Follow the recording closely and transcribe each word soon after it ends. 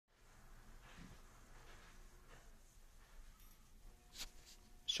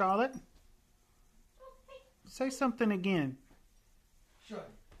Charlotte, Oh, hey. say something again. Charlotte,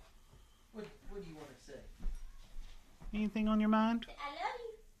 what do you want to say? Anything on your mind? I love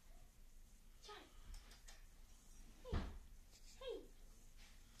you. Charlie. Hey.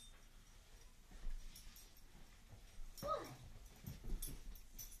 Hey.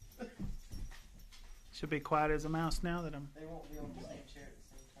 What? Should be quiet as a mouse now that I'm... They won't be on the same chair at the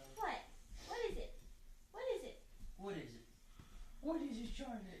same time. What? What is it? What is it? What is it? What is it,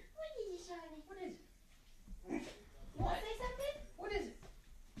 Charlotte? What is it, Charlie? What is it? You want to say something? What is it?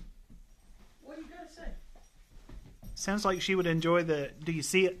 What do you got to say? Sounds like she would enjoy the Do You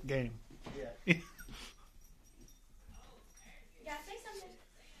See It game. Yeah. You gotta say something.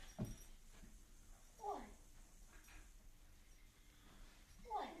 What?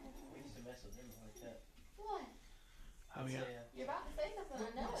 What? We used to mess with him like that. What? Oh, yeah. You're about to say something, I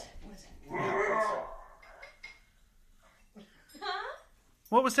know it. What is it? Huh?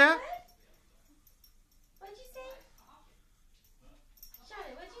 What was that? What? What'd you say?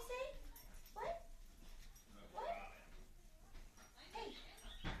 Charlie, what'd you say? What? What? Hey,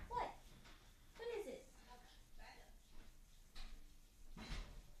 what? What is it?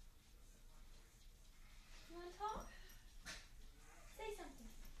 You wanna talk? Say something.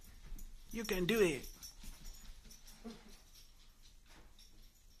 You can do it.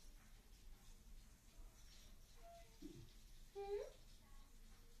 Hmm?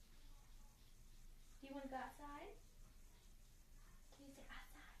 Do you wanna go outside? Can you say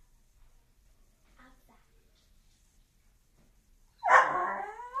outside? Outside.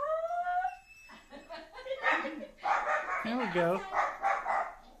 There we go.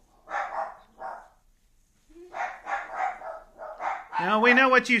 Now we know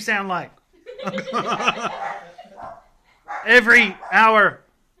what you sound like. Every hour.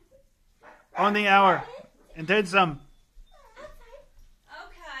 On the hour. And then some.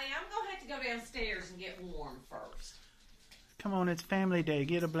 Okay, I'm going to have to go downstairs and get warm first. Come on, it's family day.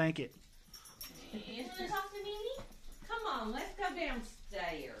 Get a blanket. You wanna talk to Mimi? Come on, let's go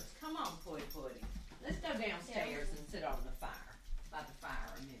downstairs. Come on, Puddy Puddy. Let's go downstairs and sit on the fire. By the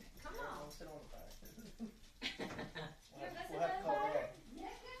fire a minute. Come on. Don't sit on the fire. You're gonna sit We'll have to by the call fire? Dad. Yeah,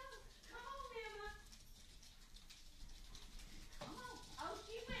 come on, Emma. Come on. Oh,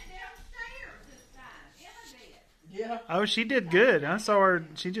 she went downstairs this time. Emma did. Yeah. Oh, she did good. I saw her.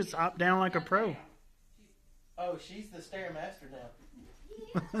 She just hopped down like a pro. Oh, she's the stairmaster now.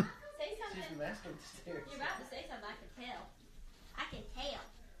 Say She's the something. master of the stairs. You're about to say something, I can tell. I can tell.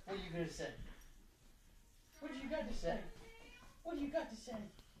 What are you going to say? What do you got to say? What do you got to say?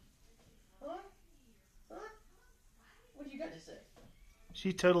 Huh? Huh? What do you got to say?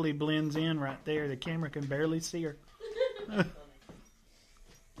 She totally blends in right there. The camera can barely see her.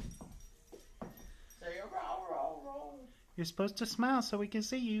 Say, roll. You're supposed to smile so we can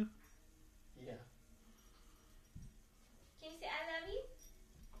see you. Yeah. Can you say I love you?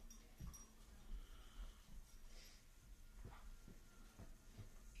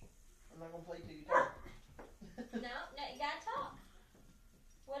 I'm not going to play till you talk. No, you gotta talk.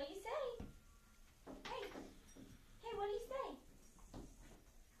 What do you say? Hey, what do you say?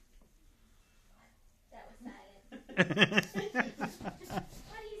 That was silent. What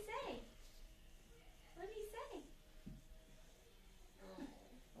do you say? What do you say? I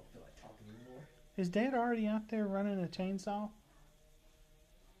don't feel like talking anymore. Is Dad already out there running a chainsaw?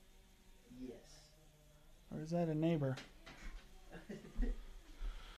 Yes. Or is that a neighbor?